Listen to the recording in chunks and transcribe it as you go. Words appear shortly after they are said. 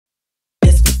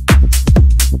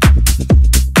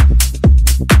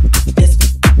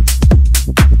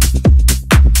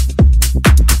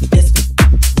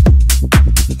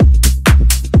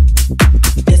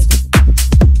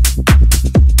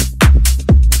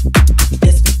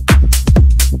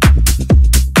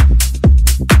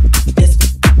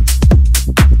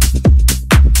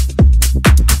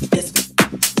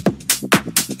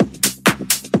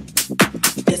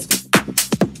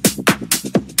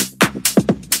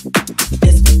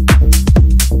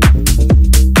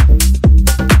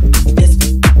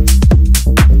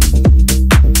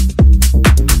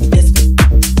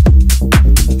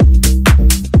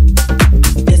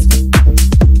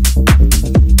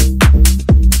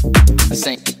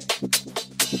sink.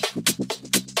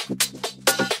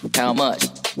 How much?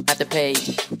 Have to pay.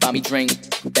 Buy me drink.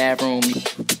 Bathroom.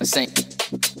 A sink.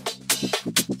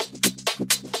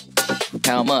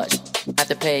 How much? Have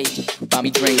to pay. Buy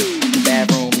me drink.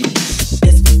 Bathroom.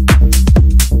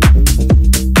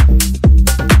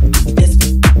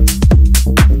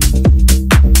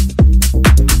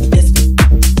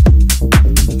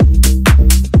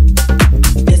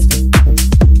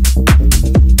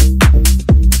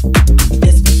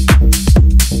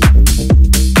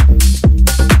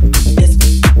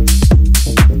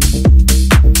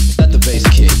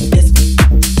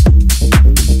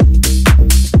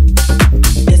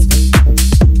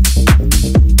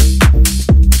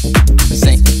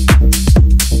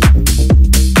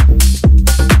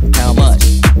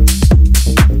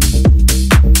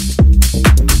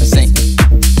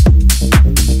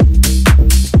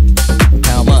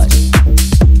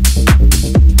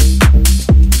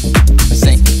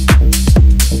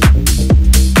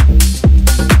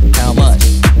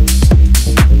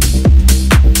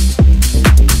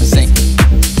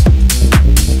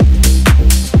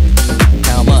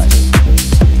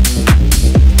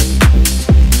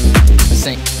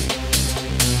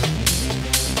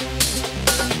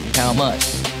 How much?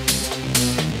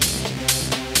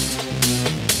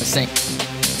 A sink.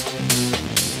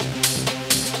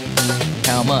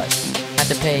 How much? Have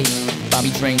to pay. Buy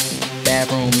me drink.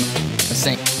 Bathroom. A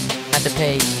sink. Have to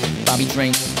pay. Buy me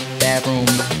drink. Bathroom.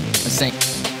 A sink.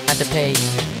 Have to pay.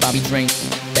 Buy me drink.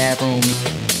 Bathroom.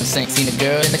 A sink. Seen a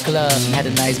girl in the club. She had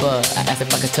a nice butt. I asked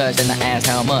if I could touch, then I asked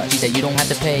how much. She said you don't have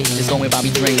to pay. Just go and buy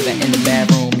me drinks and in the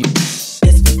bathroom.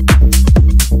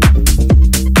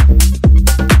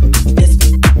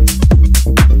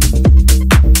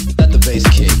 Let the bass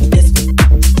kick.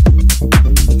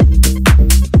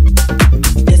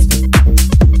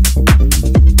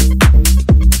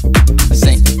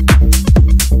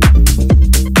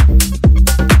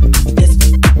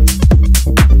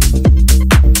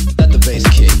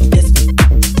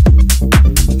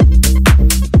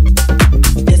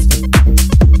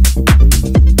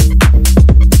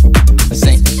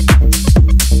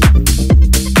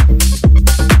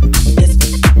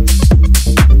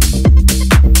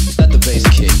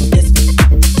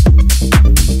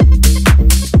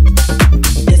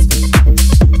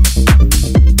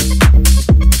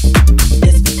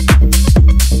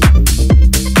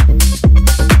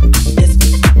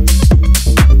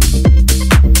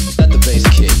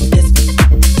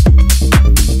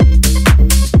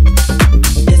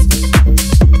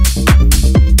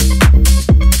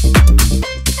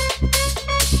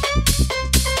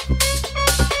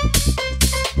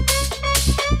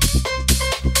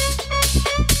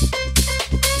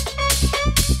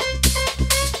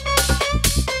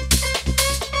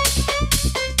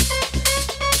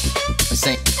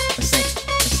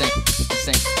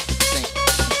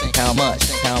 How much?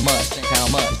 How much? How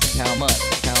much? How much?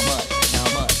 How much? How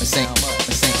much? Sink.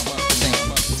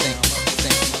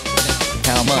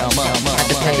 How much? How much? Have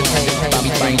to pay. Buy me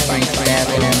drink.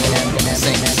 Bathroom.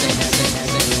 Sink.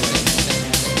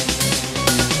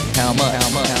 How much? How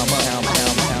much? How much? How much?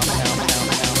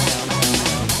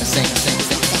 Sink.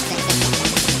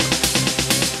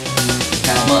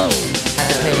 How much? Have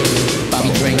to pay. Buy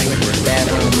me drink.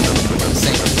 Bathroom.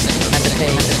 Sink. Have to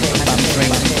pay. Buy me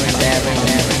drink. Bathroom.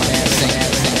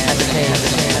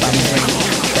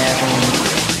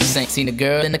 Seen a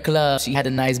girl in the club, she had a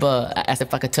nice butt. I asked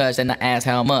if I could touch, then I asked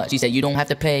how much. She said you don't have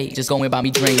to pay, just go and buy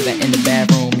me drinks and in the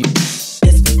bathroom.